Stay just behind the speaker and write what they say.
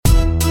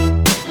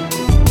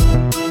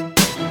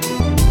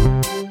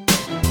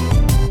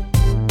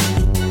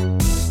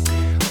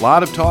A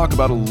lot of talk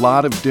about a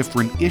lot of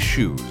different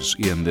issues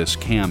in this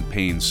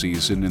campaign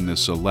season, in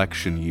this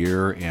election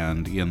year,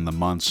 and in the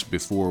months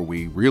before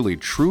we really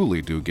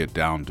truly do get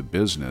down to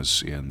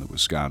business in the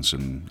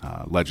Wisconsin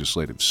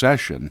legislative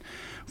session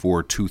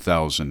for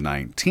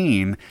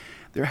 2019.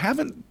 There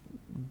haven't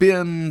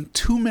been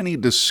too many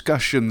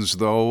discussions,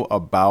 though,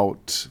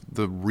 about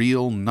the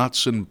real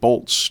nuts and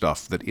bolts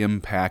stuff that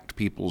impact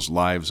people's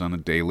lives on a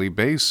daily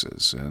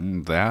basis,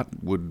 and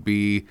that would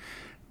be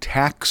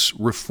tax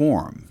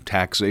reform,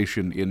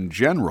 taxation in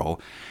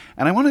general.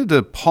 And I wanted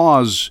to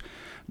pause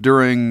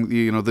during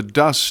the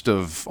dust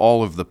of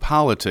all of the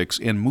politics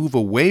and move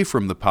away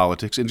from the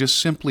politics and just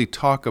simply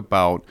talk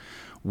about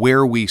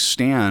where we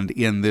stand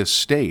in this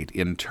state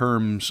in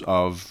terms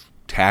of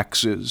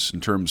taxes,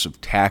 in terms of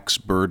tax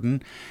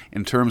burden,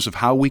 in terms of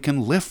how we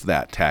can lift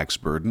that tax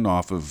burden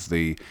off of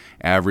the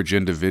average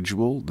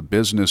individual, the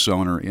business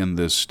owner in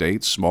this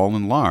state, small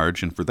and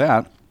large. And for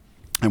that,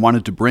 I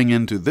wanted to bring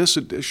into this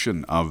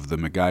edition of the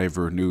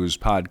MacIver News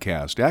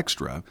Podcast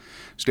Extra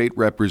State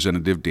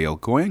Representative Dale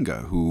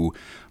Kooyenga, who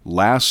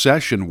last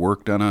session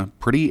worked on a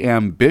pretty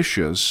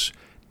ambitious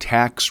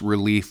tax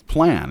relief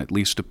plan, at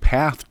least a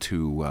path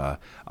to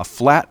a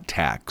flat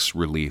tax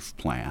relief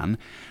plan.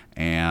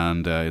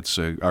 And it's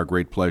our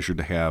great pleasure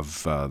to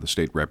have the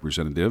state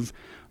representative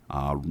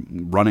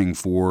running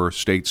for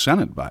state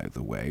senate, by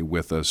the way,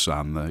 with us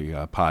on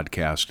the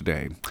podcast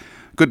today.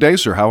 Good day,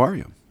 sir. How are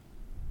you?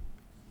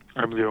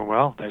 I'm doing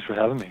well. Thanks for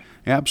having me.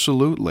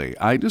 Absolutely.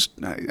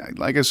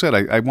 Like I said,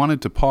 I wanted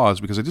to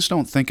pause because I just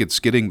don't think it's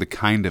getting the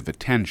kind of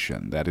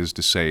attention, that is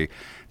to say,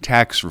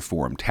 tax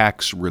reform,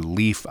 tax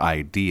relief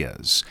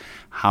ideas,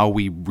 how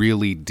we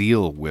really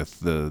deal with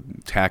the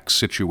tax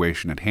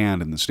situation at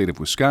hand in the state of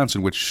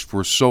Wisconsin, which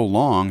for so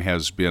long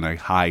has been a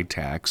high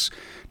tax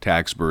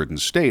burden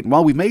state. And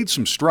while we made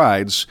some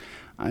strides,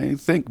 I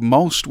think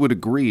most would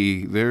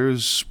agree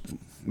there's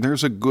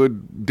a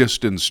good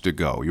distance to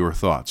go. Your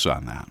thoughts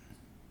on that?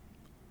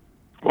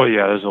 Well,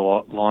 yeah, there's a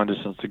long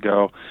distance to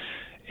go,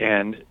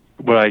 and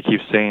what I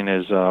keep saying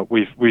is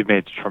we've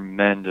made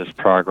tremendous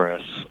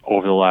progress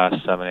over the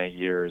last 7-8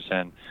 years,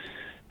 and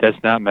that's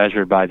not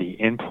measured by the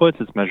inputs;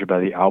 it's measured by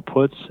the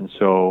outputs. And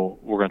so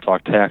we're going to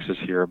talk taxes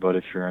here, but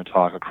if you're going to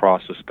talk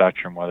across the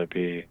spectrum, whether it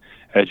be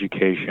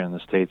education,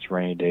 the state's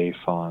rainy day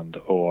fund,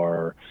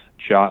 or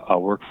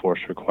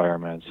workforce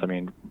requirements,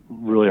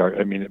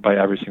 really, by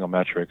every single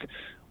metric,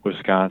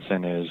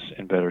 Wisconsin is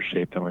in better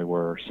shape than we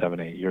were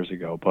 7-8 years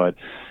ago. But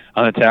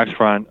on the tax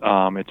front,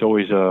 it's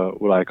always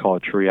what I call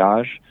a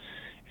triage,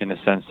 in the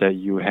sense that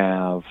you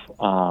have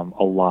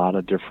a lot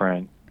of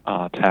different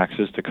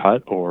taxes to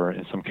cut, or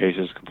in some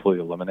cases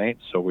completely eliminate.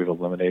 So we've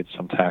eliminated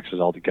some taxes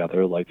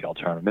altogether, like the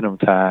alternative minimum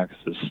tax,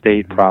 the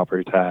state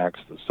property tax,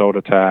 the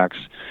soda tax.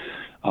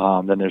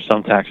 Then there's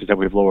some taxes that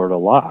we've lowered a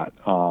lot.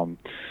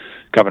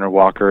 Governor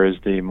Walker is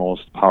the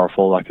most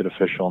powerful elected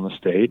official in the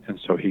state, and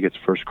so he gets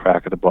first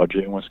crack at the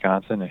budget in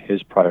Wisconsin, and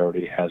his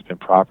priority has been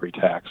property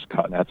tax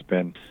cut, and that's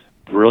been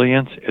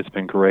brilliant. It's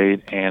been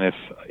great, and if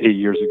 8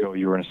 years ago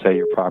you were going to say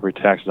your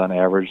property taxes on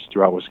average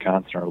throughout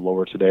Wisconsin are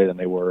lower today than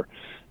they were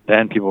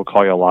then, people would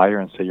call you a liar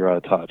and say you're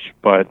out of touch.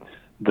 But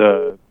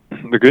the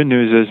good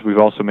news is we've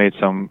also made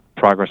some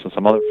progress on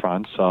some other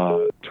fronts,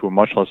 to a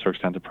much lesser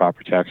extent the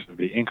property taxes would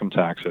be income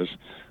taxes.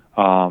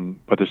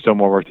 But there's still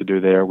more work to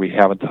do there. We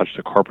haven't touched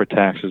the corporate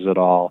taxes at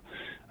all.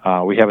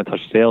 We haven't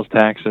touched sales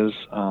taxes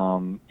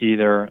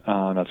either.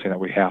 I'm not saying that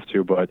we have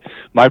to, but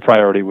my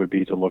priority would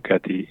be to look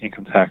at the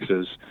income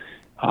taxes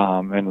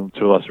and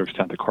to a lesser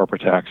extent the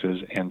corporate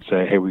taxes and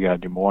say, hey, we got to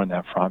do more on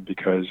that front,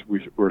 because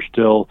we're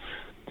still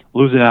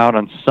losing out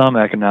on some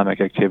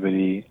economic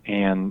activity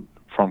and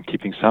from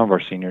keeping some of our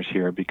seniors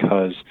here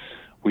because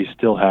we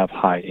still have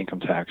high income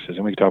taxes.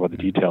 And we can talk about the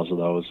details of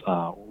those,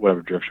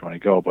 whatever direction you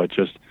want to go, but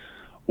just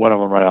one of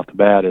them right off the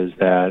bat is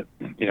that,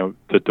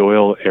 the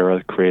Doyle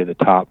era created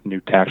the top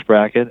new tax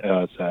bracket.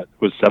 It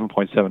was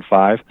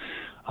 7.75.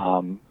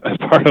 As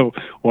part of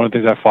one of the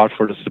things I fought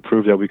for, just to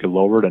prove that we could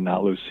lower it and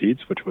not lose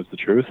seats, which was the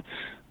truth.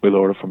 We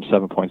lowered it from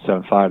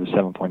 7.75 to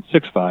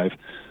 7.65.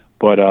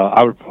 But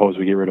I would propose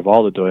we get rid of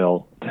all the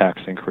Doyle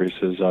tax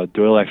increases.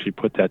 Doyle actually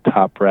put that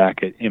top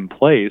bracket in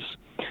place,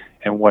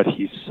 and what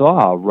he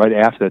saw right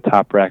after the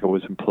top bracket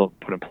was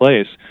put in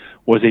place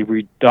was a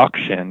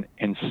reduction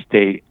in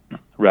state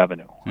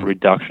revenue.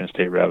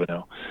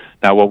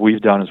 Now, what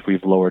we've done is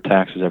we've lowered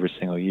taxes every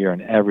single year,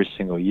 and every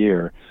single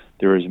year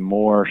there is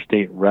more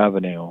state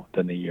revenue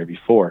than the year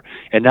before.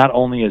 And not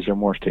only is there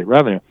more state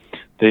revenue,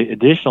 the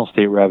additional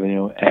state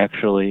revenue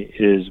actually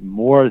is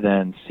more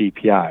than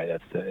CPI.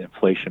 That's the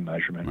inflation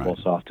measurement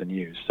most often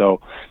used.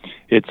 So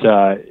it's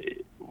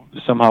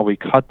somehow we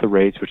cut the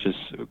rates, which is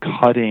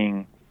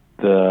cutting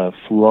the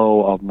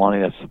flow of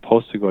money that's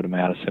supposed to go to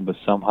Madison, but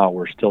somehow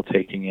we're still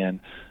taking in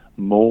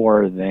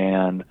more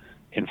than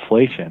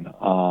inflation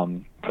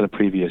for the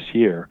previous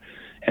year.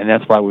 And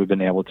that's why we've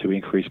been able to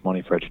increase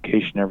money for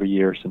education every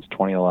year since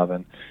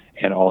 2011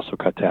 and also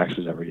cut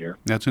taxes every year.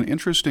 That's an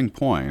interesting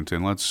point,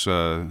 and let's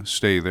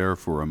stay there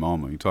for a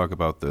moment. You talk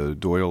about the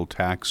Doyle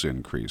tax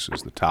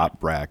increases, the top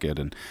bracket,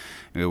 and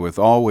with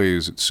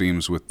always, it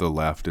seems, with the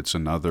left, it's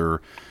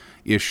another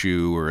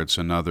issue or it's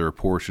another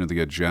portion of the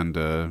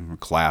agenda,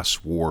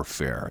 class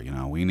warfare.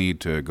 We need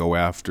to go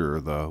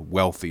after the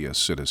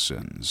wealthiest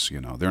citizens.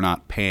 They're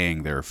not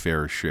paying their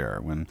fair share.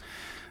 When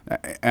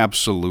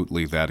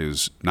absolutely that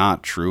is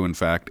not true. In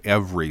fact,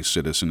 every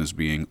citizen is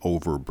being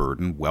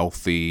overburdened,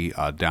 wealthy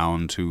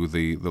down to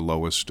the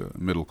lowest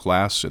middle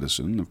class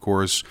citizen. Of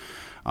course,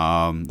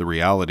 the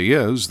reality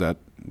is that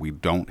we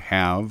don't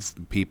have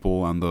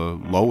people on the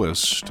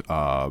lowest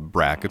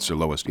brackets or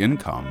lowest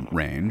income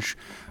range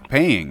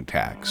paying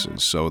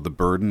taxes. So the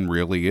burden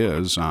really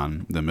is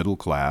on the middle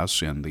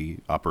class and the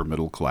upper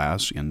middle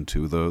class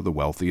into the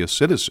wealthiest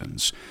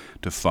citizens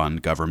to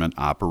fund government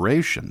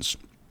operations.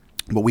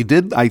 But we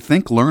did, I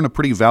think, learn a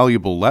pretty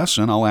valuable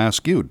lesson. I'll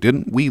ask you,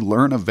 didn't we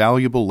learn a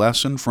valuable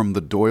lesson from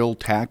the Doyle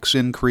tax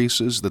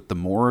increases, that the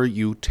more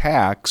you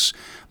tax,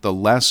 the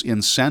less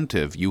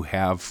incentive you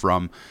have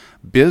from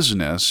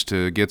business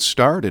to get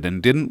started?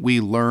 And didn't we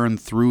learn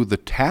through the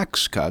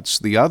tax cuts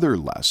the other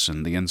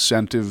lesson, the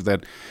incentive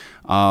that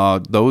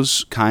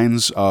those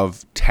kinds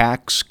of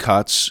tax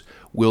cuts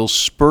will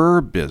spur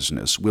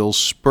business, will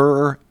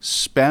spur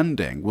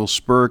spending, will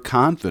spur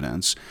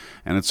confidence?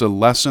 And it's a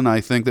lesson,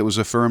 I think, that was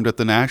affirmed at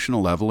the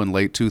national level in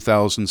late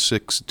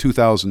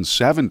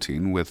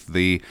 2017 with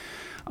the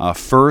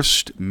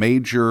first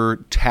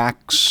major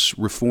tax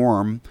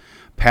reform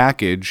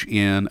package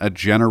in a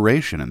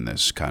generation in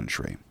this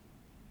country.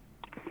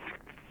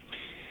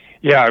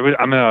 Yeah,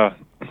 I'm a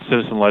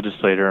citizen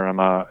legislator,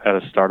 and I'm at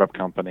a startup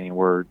company.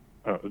 We're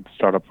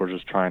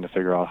just trying to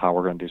figure out how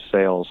we're going to do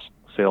sales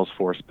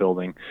force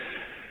building.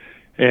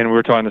 And we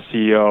were talking to the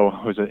CEO,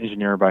 who's an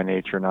engineer by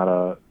nature, not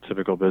a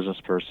typical business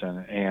person.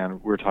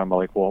 And we were talking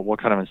about, what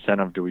kind of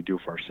incentive do we do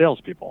for our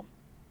salespeople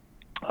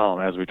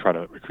as we try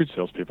to recruit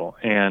salespeople?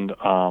 And,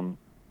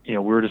 we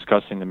were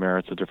discussing the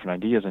merits of different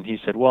ideas. And he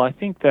said, well, I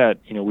think that,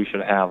 we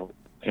should have,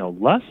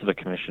 less of a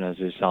commission as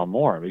they sell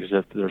more, because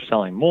if they're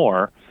selling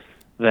more,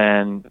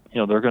 then,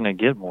 they're going to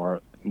get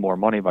more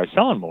money by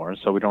selling more. And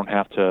so we don't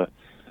have to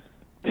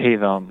pay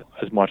them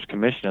as much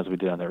commission as we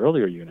did on the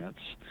earlier units.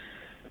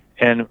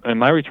 And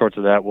my retort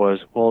to that was,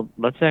 well,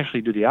 let's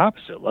actually do the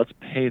opposite. Let's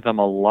pay them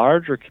a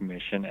larger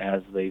commission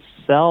as they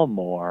sell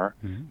more,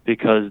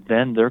 because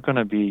then they're going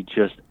to be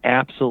just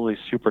absolutely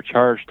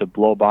supercharged to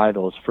blow by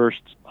those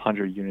first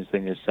 100 units they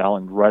need to sell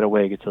and right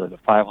away get to the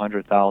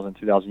 500,000,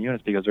 2,000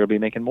 units, because they're going to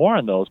be making more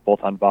on those,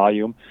 both on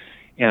volume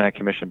and on a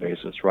commission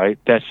basis, right?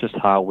 That's just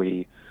how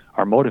we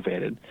are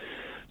motivated.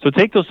 So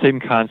take those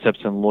same concepts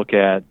and look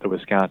at the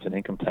Wisconsin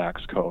income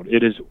tax code.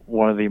 It is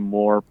one of the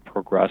more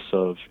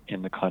progressive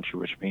in the country,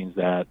 which means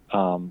that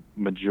bottom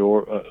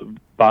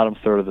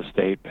third of the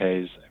state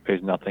pays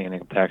nothing in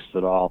income taxes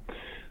at all.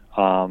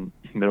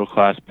 Middle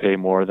class pay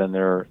more than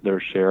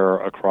their share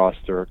across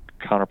their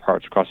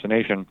counterparts across the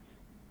nation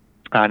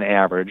on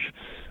average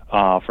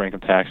for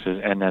income taxes,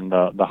 and then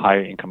the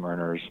higher income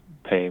earners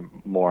pay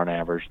more on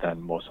average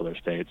than most other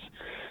states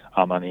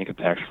on the income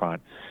tax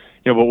front.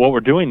 But what we're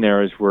doing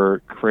there is we're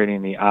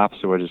creating the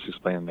opposite. We're just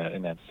explaining that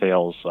in that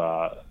sales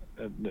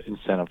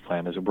incentive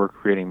plan is we're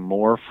creating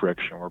more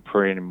friction. We're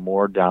creating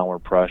more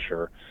downward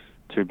pressure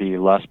to be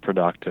less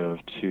productive,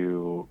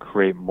 to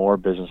create more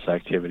business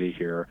activity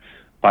here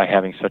by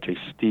having such a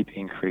steep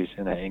increase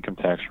in that income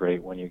tax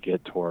rate when you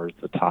get towards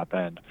the top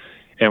end.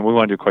 And we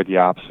want to do quite the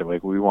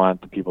opposite. We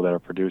want the people that are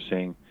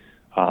producing,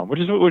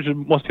 which is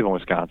most people in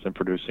Wisconsin,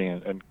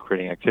 producing and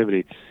creating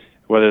activity,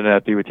 whether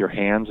that be with your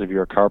hands if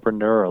you're a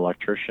carpenter or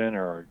electrician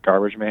or a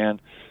garbage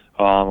man,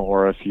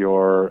 or if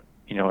you're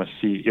a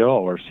CEO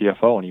or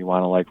CFO and you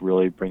want to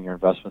really bring your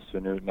investments to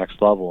a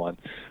next level. And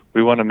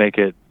we want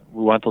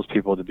those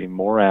people to be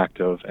more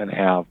active and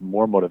have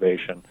more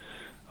motivation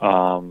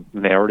than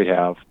they already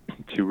have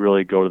to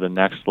really go to the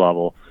next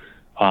level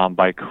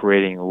by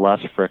creating less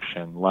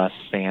friction, less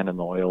sand in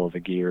the oil of the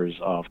gears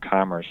of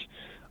commerce,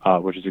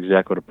 which is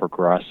exactly what a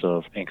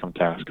progressive income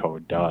tax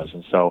code does.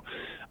 And so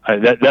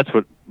that's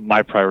what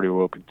my priority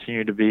will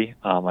continue to be.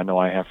 I know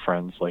I have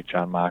friends like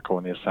John Mocco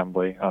in the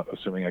Assembly,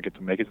 assuming I get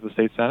to make it to the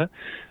state Senate,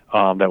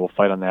 that will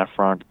fight on that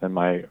front, and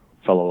my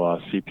fellow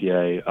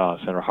CPA,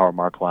 Senator Howard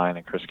Markline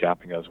and Chris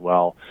Gappinga as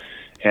well.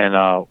 And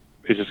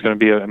it's just going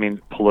to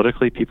be,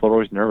 politically, people are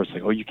always nervous,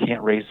 you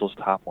can't raise those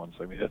top ones.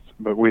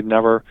 But we've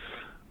never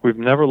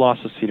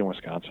lost a seat in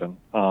Wisconsin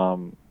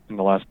in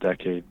the last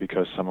decade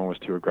because someone was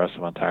too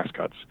aggressive on tax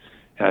cuts.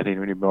 And I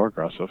think we need more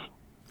aggressive.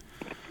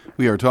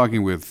 We are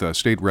talking with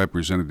State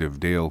Representative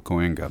Dale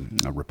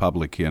Kooyenga, a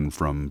Republican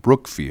from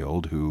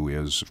Brookfield, who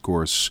is, of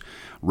course,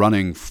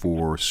 running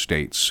for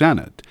state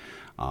Senate.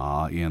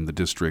 in the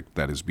district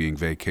that is being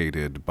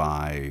vacated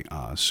by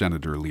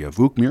Senator Leah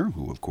Vukmir,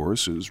 who, of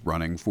course, is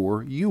running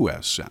for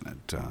U.S.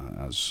 Senate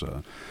as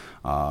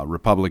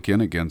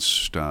Republican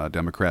against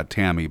Democrat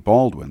Tammy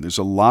Baldwin. There's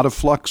a lot of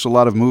flux, a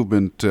lot of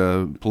movement,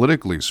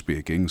 politically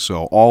speaking.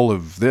 So all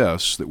of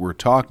this that we're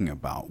talking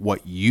about,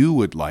 what you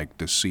would like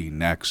to see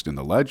next in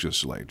the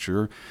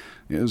legislature,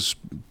 is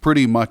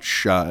pretty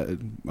much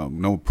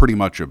pretty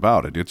much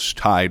about it. It's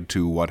tied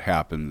to what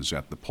happens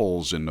at the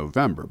polls in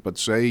November. But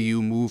say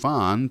you move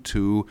on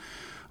to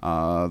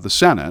the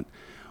Senate.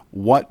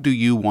 What do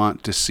you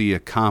want to see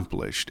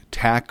accomplished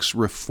tax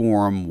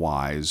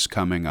reform-wise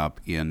coming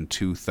up in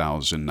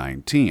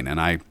 2019?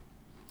 And I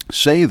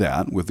say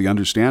that with the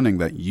understanding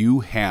that you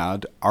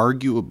had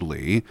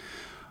arguably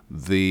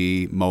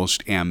the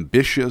most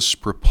ambitious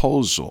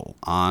proposal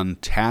on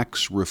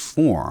tax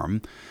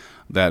reform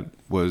that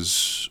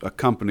was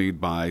accompanied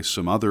by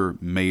some other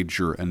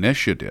major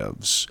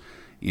initiatives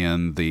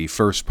in the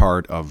first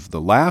part of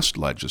the last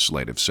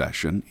legislative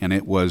session, and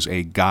it was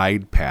a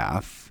guide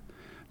path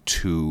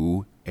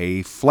to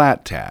a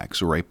flat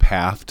tax, or a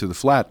path to the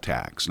flat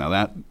tax. Now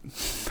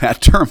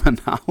that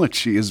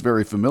terminology is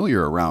very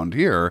familiar around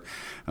here.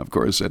 Of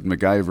course, at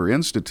MacIver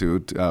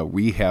Institute,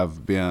 we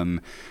have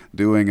been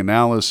doing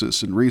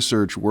analysis and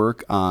research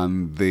work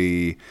on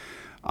the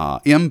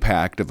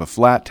impact of a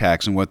flat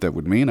tax and what that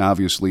would mean.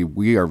 Obviously,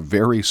 we are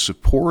very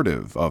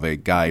supportive of a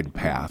guide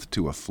path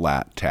to a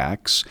flat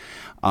tax.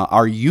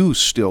 Are you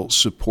still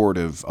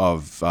supportive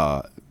of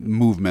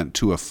movement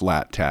to a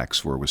flat tax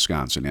for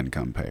Wisconsin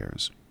income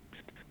payers?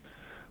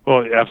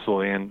 Well,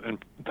 absolutely,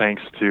 and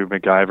thanks to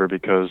MacIver,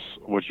 because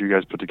what you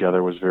guys put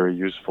together was very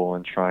useful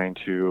in trying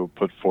to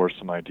put forth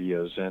some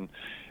ideas. And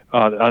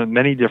on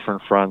many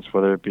different fronts,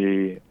 whether it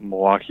be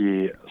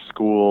Milwaukee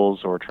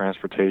schools or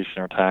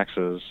transportation or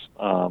taxes,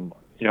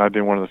 I've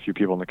been one of the few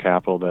people in the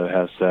Capitol that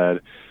has said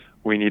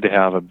we need to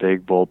have a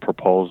big, bold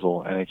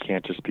proposal, and it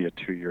can't just be a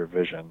 2-year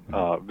vision.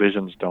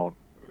 Visions don't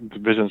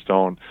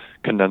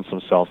condense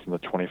themselves into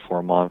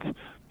 24-month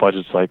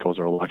budget cycles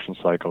or election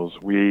cycles.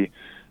 We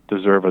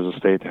deserve as a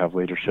state to have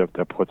leadership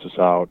that puts us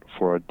out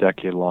for a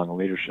decade-long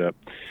leadership.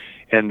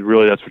 And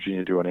really that's what you need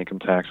to do on income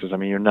taxes. I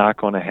mean, you're not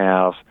going to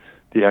have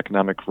the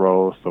economic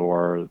growth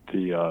or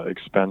the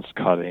expense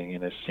cutting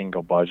in a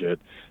single budget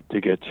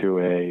to get to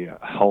a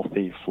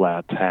healthy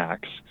flat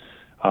tax.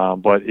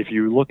 But if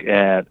you look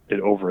at it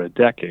over a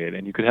decade,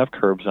 and you could have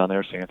curbs on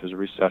there saying if there's a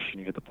recession,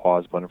 you hit the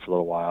pause button for a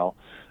little while.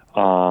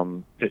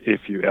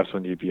 If you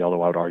absolutely need to be,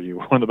 although I would argue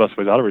one of the best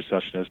ways out of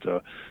recession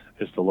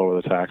is to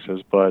lower the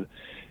taxes. But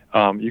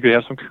you could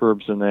have some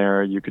curbs in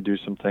there. You could do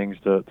some things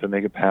to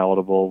make it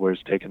palatable, where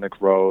it's taking the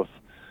growth,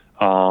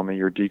 and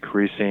you're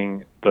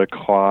decreasing the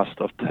cost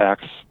of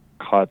tax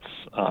cuts,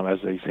 as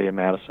they say in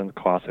Madison,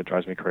 cost that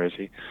drives me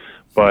crazy.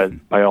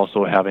 But by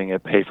also having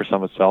it pay for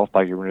some of itself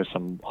by getting rid of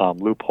some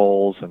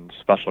loopholes and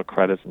special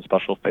credits and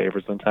special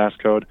favors in the tax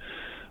code.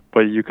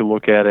 But you could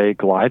look at a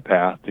glide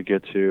path to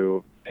get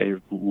to a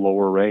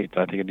lower rate.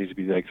 I think it needs to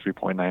be like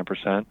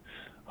 3.9%,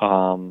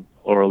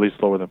 or at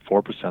least lower than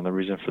 4%. The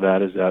reason for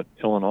that is that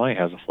Illinois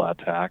has a flat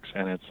tax,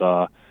 and it's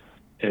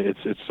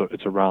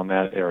around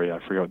that area. I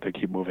forget what they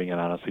keep moving it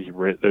on us.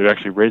 They're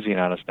actually raising it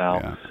on us now.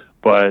 Yeah.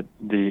 But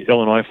the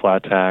Illinois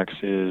flat tax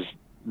is,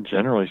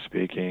 generally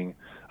speaking,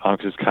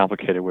 because it's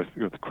complicated with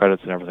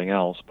credits and everything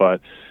else,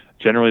 but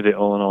generally the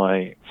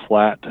Illinois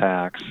flat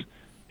tax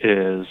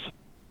is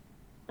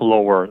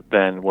lower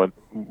than what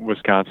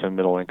Wisconsin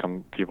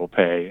middle-income people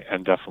pay,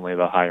 and definitely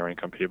the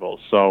higher-income people.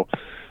 So,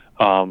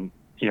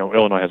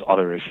 Illinois has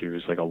other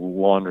issues, like a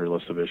laundry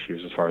list of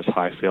issues as far as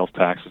high sales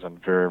taxes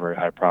and very, very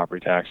high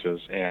property taxes.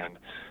 And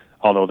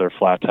although their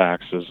flat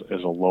tax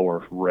is a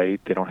lower rate,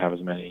 they don't have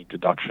as many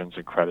deductions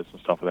and credits and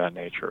stuff of that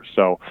nature.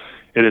 So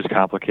it is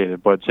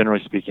complicated. But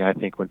generally speaking, I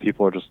think when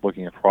people are just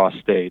looking across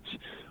states,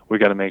 we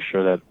got to make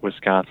sure that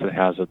Wisconsin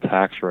has a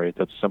tax rate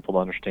that's simple to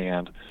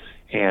understand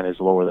and is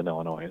lower than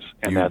Illinois'.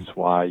 And that's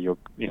why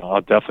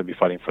I'll definitely be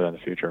fighting for that in the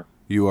future.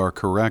 You are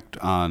correct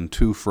on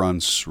two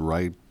fronts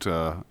right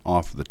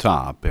off the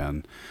top.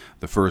 And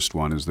the first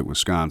one is that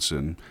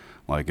Wisconsin,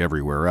 like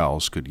everywhere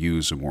else, could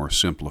use a more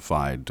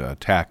simplified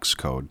tax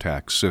code,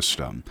 tax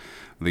system.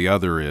 The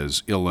other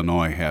is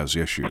Illinois has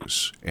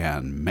issues,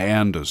 and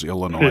man, does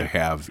Illinois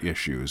have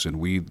issues.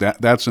 And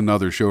that's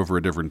another show for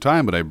a different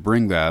time, but I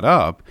bring that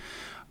up,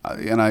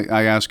 and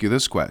I ask you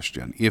this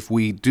question. If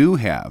we do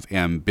have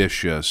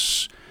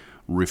ambitious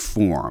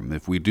reform,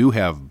 if we do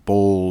have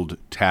bold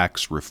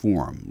tax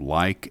reform,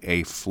 like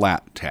a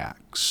flat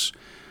tax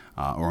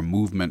or a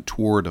movement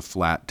toward a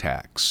flat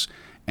tax,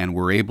 and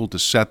we're able to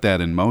set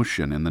that in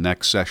motion in the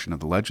next session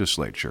of the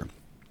legislature,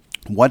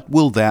 what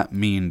will that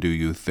mean, do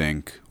you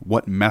think?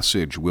 What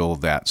message will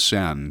that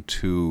send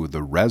to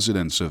the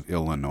residents of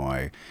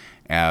Illinois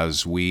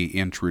as we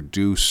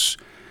introduce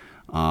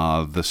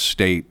the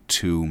state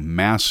to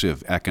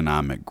massive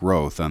economic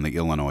growth on the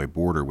Illinois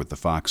border with the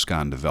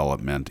Foxconn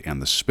development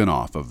and the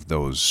spinoff of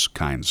those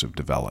kinds of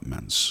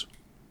developments?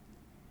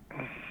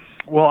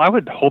 Well, I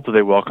would hope that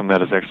they welcome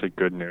that as actually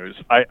good news.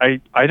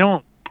 I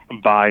don't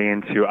buy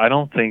into. I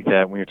don't think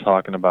that when you're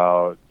talking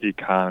about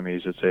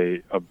economies,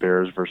 it's a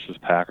Bears versus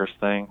Packers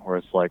thing, where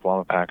it's like, well,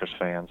 I'm a Packers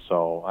fan,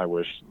 so I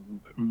wish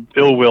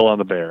ill will on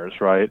the Bears,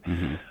 right?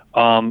 Mm-hmm.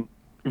 And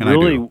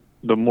Really,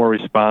 the more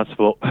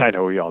responsible. I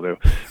know we all do,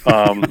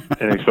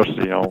 and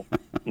especially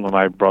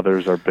my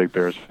brothers are big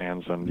Bears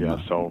fans, and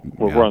so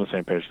we're on the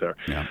same page there.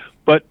 Yeah.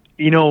 But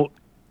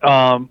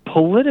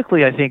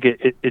politically, I think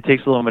it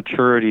takes a little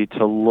maturity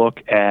to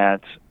look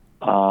at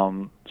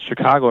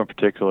Chicago in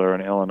particular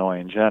and Illinois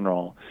in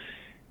general,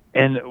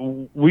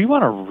 and we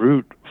want to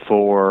root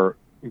for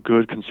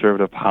good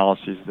conservative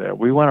policies there.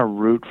 We want to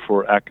root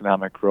for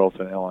economic growth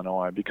in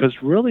Illinois,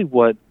 because really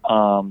what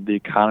the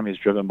economy is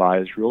driven by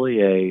is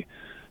really a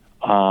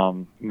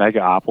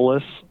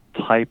megapolis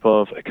type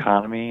of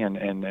economy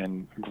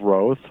and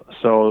growth.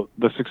 So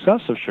the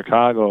success of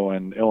Chicago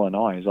and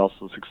Illinois is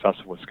also the success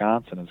of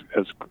Wisconsin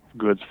as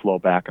goods flow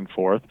back and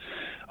forth.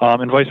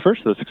 And vice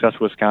versa, the success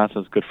of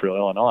Wisconsin is good for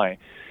Illinois.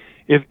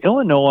 If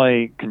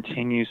Illinois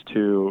continues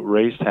to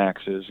raise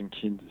taxes and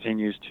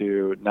continues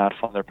to not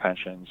fund their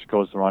pensions,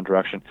 goes the wrong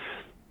direction,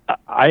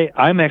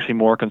 I'm actually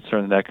more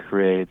concerned that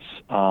creates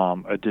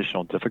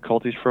additional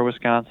difficulties for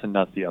Wisconsin,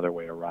 not the other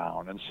way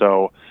around. And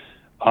so,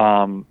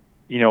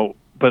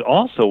 but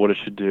also what it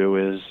should do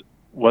is,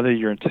 whether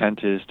your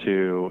intent is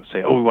to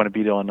say, we want to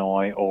beat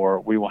Illinois, or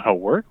we want to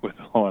work with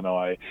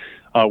Illinois,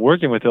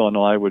 working with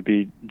Illinois would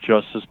be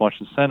just as much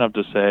incentive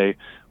to say,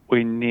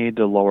 we need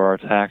to lower our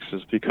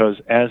taxes, because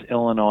as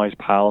Illinois'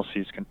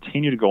 policies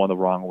continue to go in the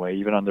wrong way,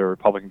 even under a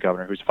Republican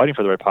governor who's fighting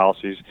for the right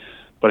policies,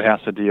 but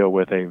has to deal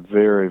with a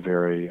very,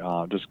 very,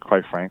 just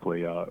quite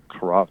frankly,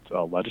 corrupt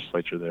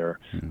legislature there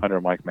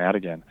under Mike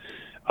Madigan,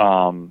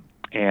 and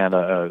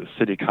a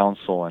city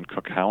council in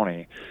Cook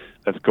County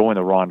that's going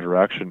the wrong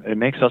direction. It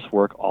makes us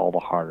work all the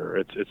harder.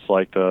 It's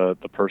like the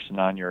person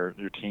on your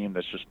team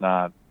that's just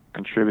not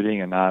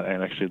contributing and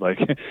actually like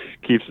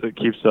keeps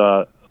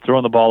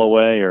throwing the ball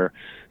away or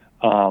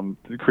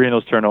creating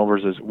those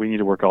turnovers. Is we need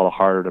to work all the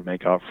harder to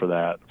make up for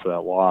that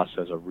loss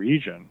as a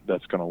region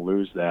that's going to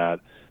lose that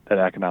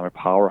economic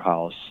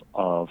powerhouse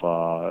of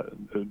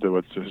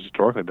what's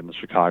historically been the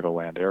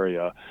Chicagoland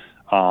area.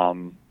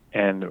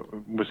 And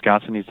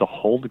Wisconsin needs to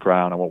hold the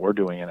ground on what we're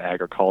doing in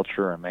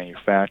agriculture and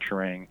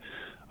manufacturing.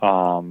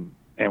 And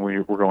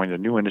we're going to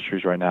new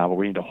industries right now, but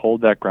we need to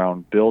hold that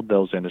ground, build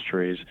those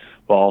industries,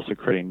 while also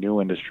creating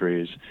new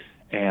industries,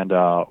 and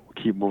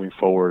keep moving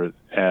forward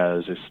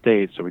as a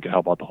state so we can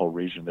help out the whole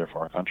region,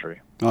 therefore our country.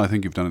 Well, I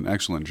think you've done an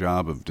excellent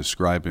job of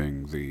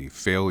describing the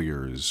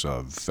failures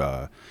of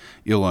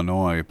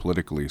Illinois,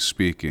 politically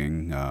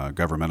speaking,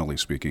 governmentally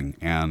speaking,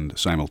 and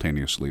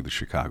simultaneously the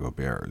Chicago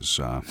Bears.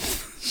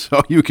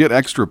 So you get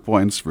extra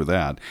points for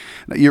that.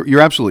 You're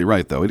absolutely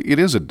right, though. It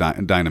is a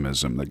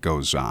dynamism that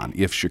goes on.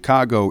 If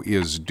Chicago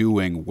is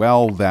doing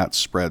well, that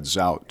spreads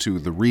out to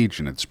the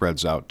region. It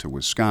spreads out to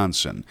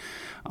Wisconsin.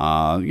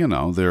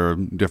 There are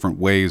different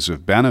ways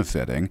of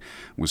benefiting.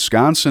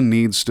 Wisconsin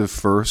needs to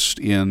first,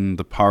 in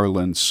the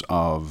parlance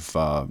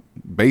of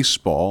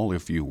baseball,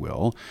 if you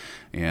will,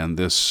 and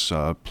this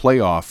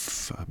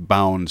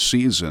playoff-bound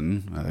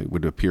season, it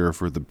would appear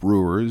for the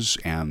Brewers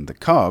and the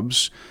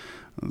Cubs,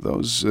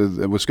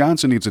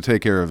 Wisconsin needs to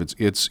take care of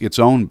its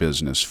own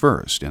business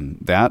first, and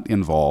that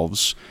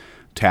involves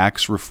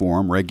tax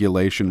reform,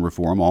 regulation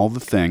reform, all the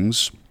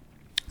things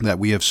that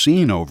we have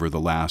seen over the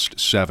last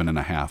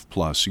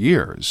 7.5+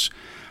 years.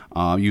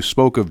 You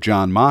spoke of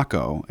John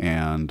Mocco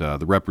and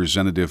the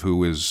representative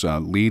who is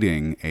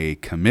leading a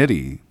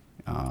committee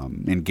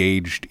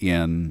engaged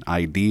in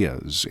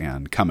ideas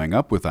and coming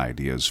up with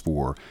ideas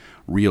for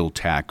real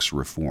tax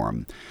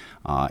reform.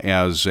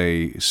 As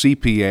a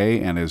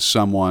CPA and as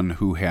someone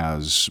who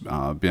has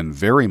been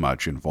very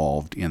much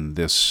involved in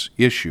this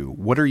issue,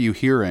 what are you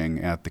hearing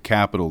at the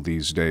Capitol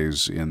these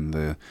days in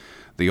the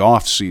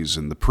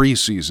off-season, the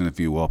preseason, if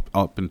you will,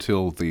 up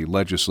until the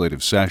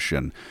legislative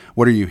session?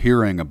 What are you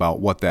hearing about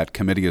what that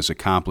committee is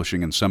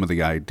accomplishing and some of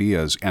the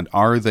ideas, and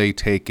are they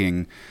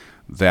taking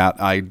that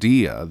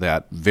idea,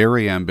 that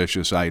very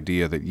ambitious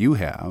idea that you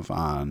have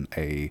on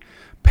a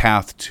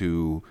path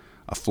to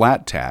a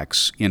flat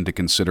tax, into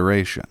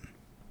consideration?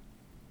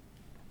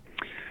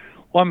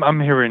 Well, I'm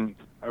hearing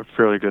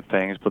fairly good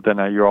things, but then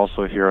you're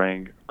also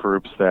hearing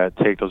groups that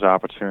take those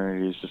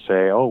opportunities to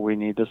say, we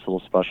need this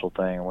little special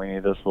thing, we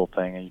need this little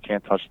thing, and you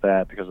can't touch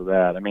that because of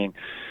that. I mean,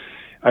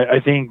 I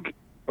think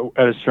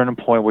at a certain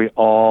point we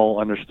all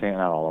understand,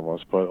 not all of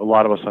us, but a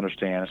lot of us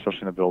understand,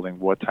 especially in the building,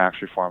 what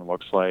tax reform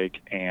looks like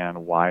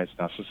and why it's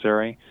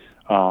necessary.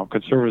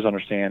 Conservatives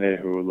understand it,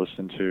 who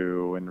listen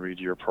to and read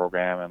your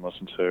program and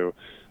listen to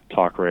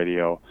talk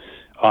radio.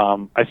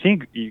 I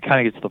think you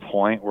kind of get to the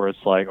point where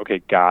it's like, okay,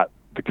 got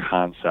the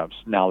concepts.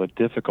 Now the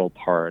difficult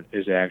part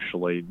is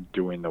actually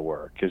doing the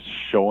work, is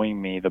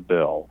showing me the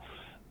bill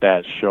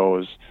that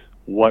shows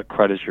what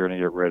credits you're going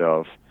to get rid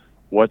of,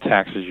 what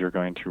taxes you're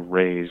going to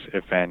raise,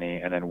 if any,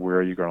 and then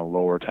where you're going to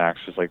lower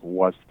taxes, like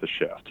what's the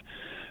shift.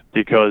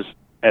 Because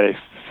at a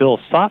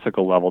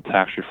philosophical level,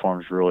 tax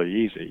reform is really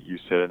easy. You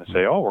sit and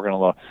say, "Oh, we're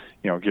going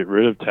to, get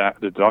rid of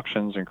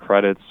deductions and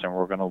credits, and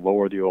we're going to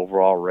lower the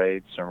overall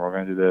rates, and we're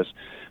going to do this."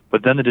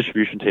 But then the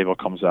distribution table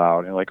comes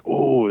out, and like,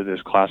 "Oh,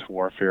 there's class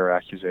warfare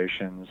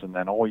accusations," and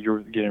then, "Oh, you're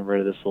getting rid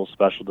of this little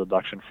special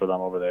deduction for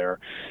them over there."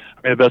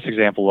 I mean, the best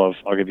example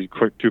I'll give you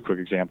two quick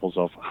examples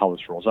of how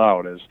this rolls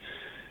out is,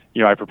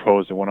 I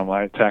proposed in one of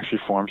my tax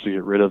reforms to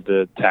get rid of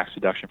the tax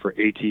deduction for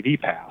ATV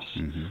pass.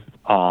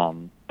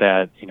 Mm-hmm.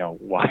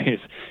 Why is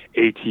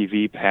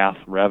ATV path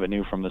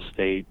revenue from the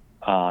state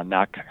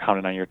not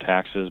counted on your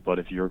taxes, but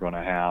if you're going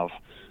to have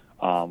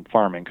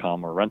farm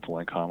income or rental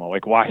income,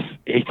 like, why is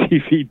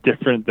ATV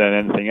different than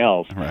anything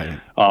else? Right.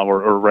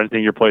 Or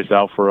renting your place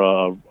out for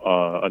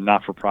a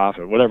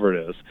not-for-profit, whatever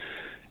it is.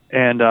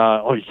 And,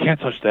 you can't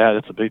touch that.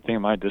 It's a big thing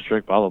in my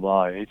district, blah, blah,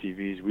 blah,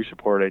 ATVs. We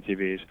support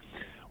ATVs.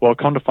 Well,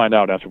 come to find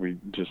out after we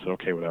just said,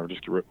 okay, whatever,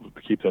 just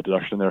keep that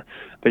deduction there,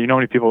 that you know how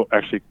many people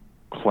actually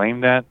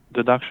claim that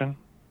deduction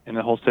in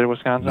the whole state of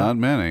Wisconsin? Not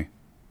many.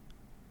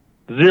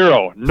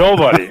 Zero.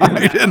 Nobody.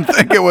 I didn't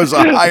think it was a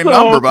high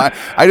number, but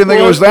I didn't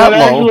think it was that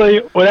low.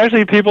 What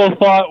actually people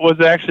thought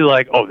was actually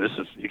like, oh,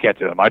 you can't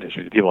do that in my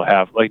district. People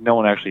have, like, no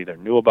one actually either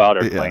knew about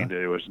it or claimed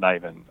it. It was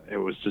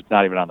just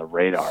not even on the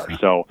radar.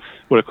 So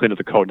would have cleaned up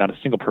the code. Not a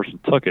single person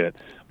took it,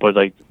 but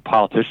like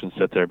politicians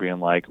sit there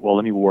being like, well,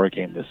 let me war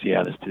game this.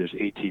 Yeah, there's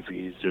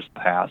ATVs, just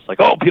passed. Like,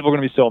 oh, people are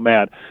going to be so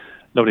mad.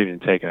 Nobody even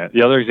taking it.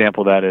 The other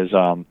example of that is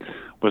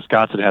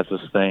Wisconsin has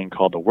this thing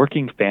called the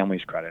Working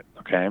Families Credit,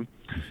 okay?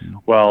 Mm-hmm.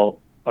 Well,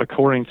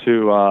 according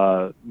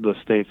to the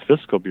state's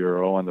fiscal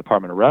bureau and the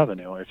Department of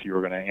Revenue, if you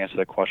were going to answer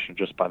that question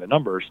just by the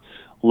numbers,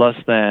 less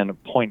than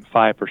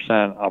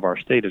 0.5% of our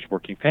state is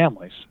working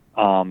families.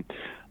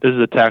 This is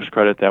a tax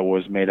credit that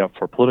was made up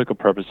for political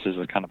purposes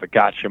as kind of a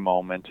gotcha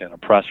moment in a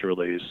press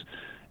release,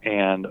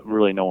 and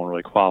really no one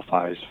really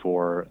qualifies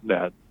for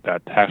that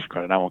tax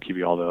credit. I won't give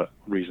you all the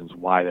reasons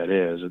why that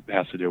is. It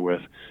has to do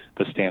with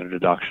the standard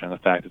deduction, the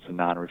fact it's a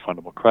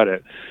non-refundable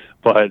credit.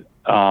 But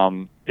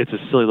it's a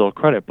silly little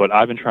credit. But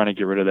I've been trying to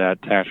get rid of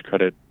that tax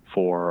credit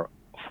for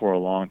a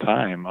long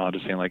time,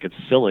 just saying, like, it's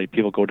silly.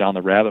 People go down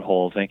the rabbit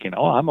hole thinking,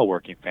 oh, I'm a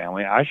working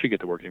family, I should get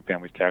the working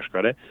family's tax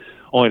credit,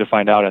 only to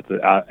find out at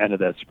the end of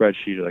that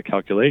spreadsheet or the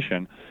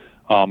calculation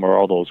or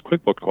all those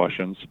QuickBooks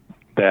questions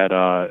that,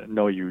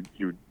 no, you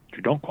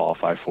don't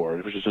qualify for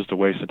it, which is just a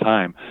waste of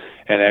time.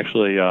 And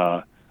actually,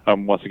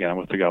 once again, I'm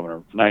with the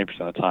governor 90%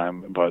 of the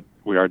time, but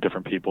we are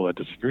different people that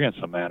disagree on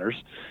some matters.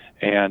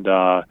 And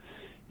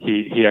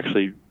he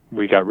actually,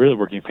 we got rid of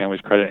working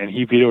families credit, and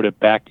he vetoed it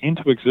back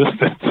into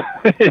existence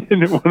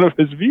in one of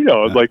his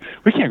vetoes. Like,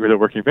 we can't get rid of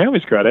working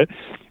families credit.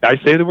 I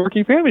say the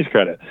working families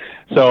credit.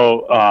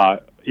 So,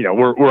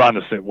 we're on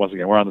the same, once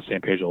again, we're on the same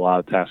page with a lot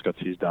of tax cuts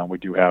he's done. We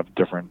do have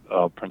different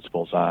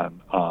principles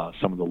on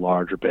some of the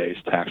larger base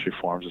tax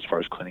reforms as far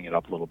as cleaning it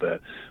up a little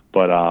bit.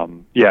 But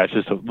it's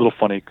just a little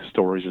funny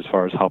stories as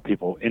far as how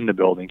people in the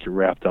building get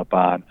wrapped up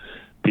on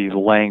the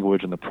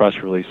language and the press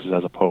releases,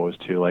 as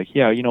opposed to like,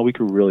 we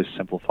could really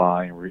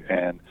simplify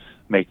and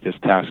make this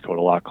tax code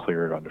a lot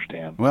clearer to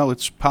understand. Well,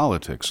 it's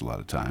politics a lot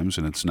of times,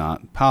 and it's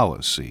not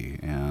policy.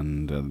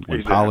 And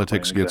when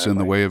politics gets in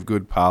the way of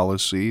good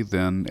policy,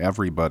 then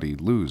everybody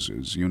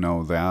loses. You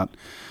know that.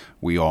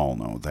 We all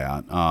know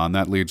that. And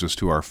that leads us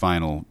to our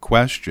final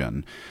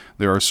question.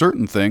 There are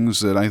certain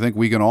things that I think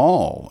we can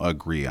all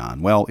agree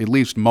on. Well, at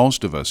least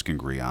most of us can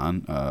agree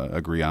on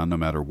no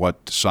matter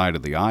what side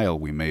of the aisle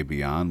we may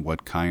be on,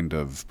 what kind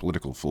of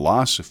political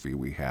philosophy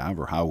we have,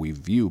 or how we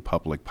view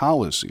public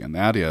policy. And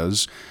that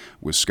is,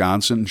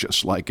 Wisconsin,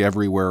 just like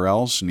everywhere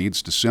else,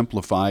 needs to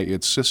simplify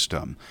its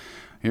system.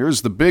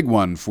 Here's the big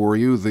one for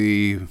you,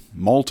 the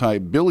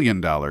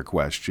multi-billion-dollar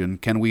question.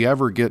 Can we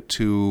ever get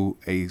to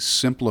a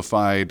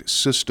simplified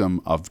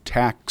system of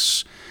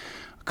tax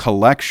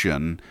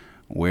collection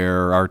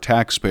where our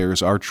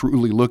taxpayers are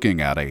truly looking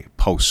at a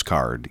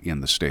postcard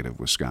in the state of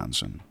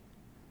Wisconsin?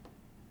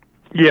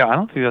 Yeah, I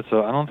don't think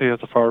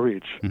that's a far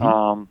reach.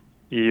 Mm-hmm.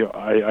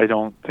 I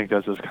don't think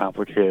that's as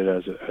complicated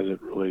as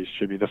it really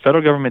should be. The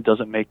federal government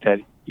doesn't make that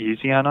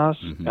easy on us.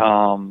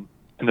 Mm-hmm.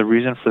 And the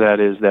reason for that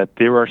is that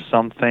there are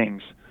some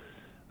things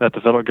that the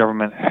federal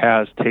government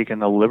has taken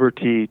the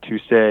liberty to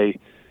say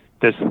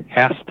this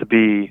has to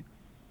be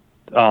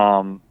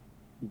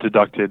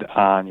deducted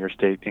on your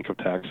state income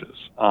taxes.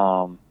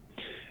 And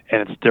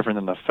it's different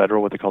than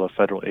what they call the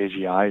federal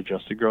AGI,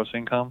 adjusted gross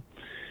income.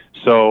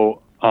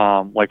 So,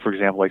 for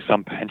example,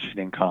 some pension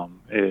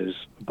income is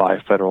by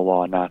federal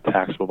law not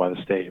taxable by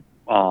the state,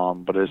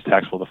 but it is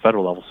taxable at the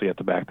federal level, so you have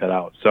to back that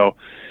out. So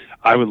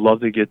I would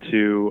love to get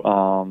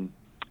to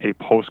a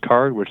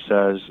postcard which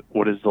says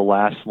what is the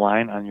last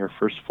line on your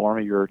first form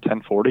of your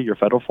 1040, your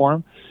federal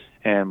form,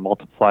 and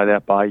multiply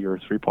that by your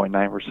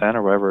 3.9%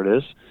 or whatever it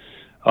is.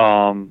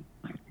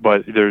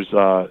 But there's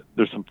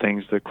some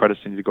things, the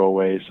credits need to go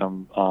away,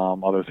 some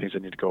other things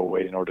that need to go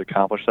away in order to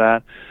accomplish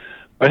that.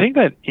 But I think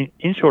that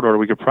in short order,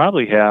 we could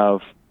probably have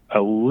at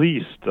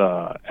least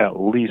 50%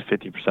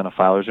 of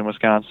filers in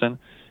Wisconsin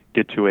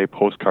get to a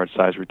postcard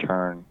size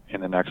return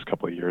in the next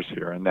couple of years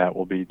here, and that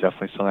will be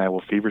definitely something I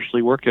will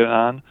feverishly work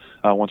on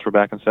once we're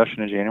back in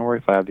session in January.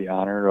 If I have the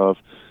honor of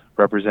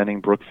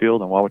representing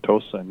Brookfield and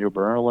Wauwatosa and New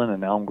Berlin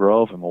and Elm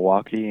Grove and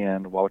Milwaukee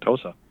and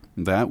Wauwatosa.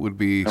 That would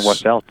be... And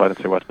West Dallas, but I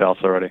didn't say West Dallas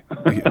already.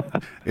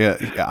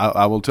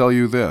 I will tell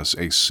you this,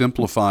 a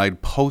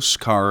simplified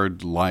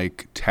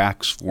postcard-like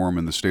tax form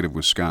in the state of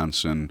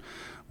Wisconsin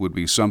would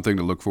be something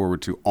to look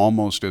forward to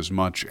almost as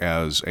much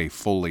as a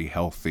fully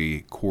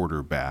healthy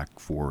quarterback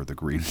for the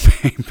Green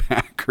Bay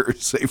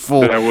Packers.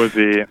 That would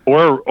be,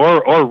 or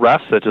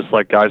refs that just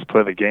let guys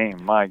play the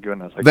game. My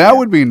goodness, that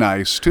would be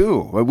nice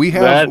too. We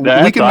can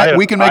make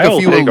a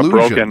few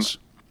illusions.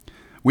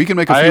 We can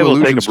make a few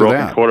illusions to that. I will take a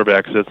broken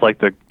quarterback because it's like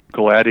the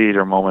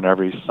gladiator moment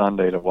every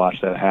Sunday to watch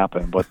that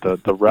happen. But the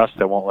refs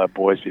that won't let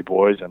boys be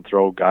boys and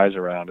throw guys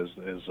around is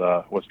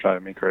what's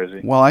driving me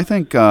crazy. Well, I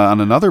think on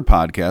another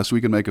podcast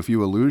we can make a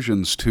few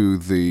allusions to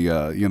the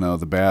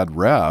the bad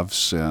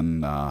refs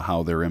and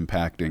how they're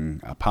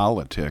impacting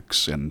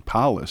politics and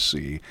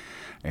policy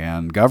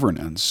and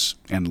governance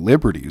and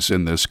liberties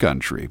in this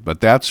country. But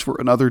that's for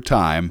another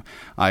time.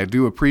 I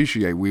do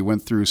appreciate we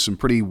went through some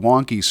pretty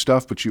wonky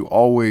stuff, but you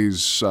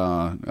always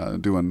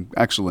do an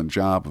excellent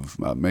job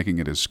of making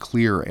it as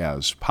clear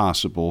as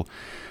possible.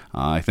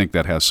 I think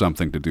that has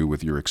something to do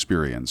with your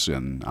experience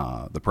in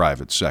the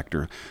private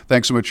sector.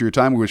 Thanks so much for your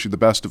time. We wish you the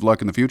best of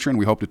luck in the future, and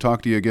we hope to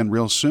talk to you again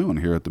real soon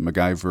here at the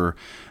MacIver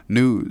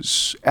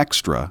News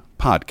Extra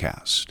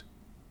podcast.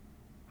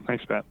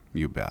 Thanks, Pat.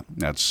 You bet.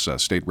 That's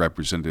State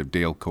Representative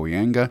Dale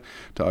Kooyenga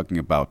talking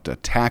about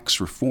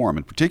tax reform,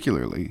 and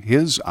particularly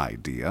his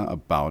idea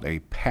about a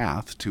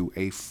path to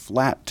a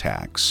flat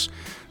tax,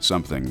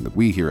 something that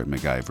we here at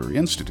MacIver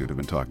Institute have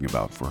been talking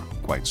about for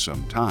quite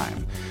some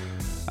time.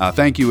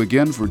 Thank you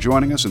again for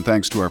joining us, and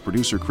thanks to our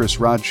producer,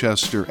 Chris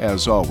Rochester.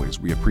 As always,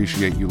 we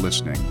appreciate you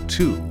listening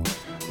to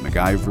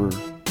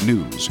MacIver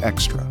News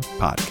Extra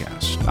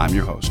podcast. I'm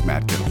your host,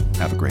 Matt Kittle.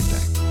 Have a great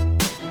day.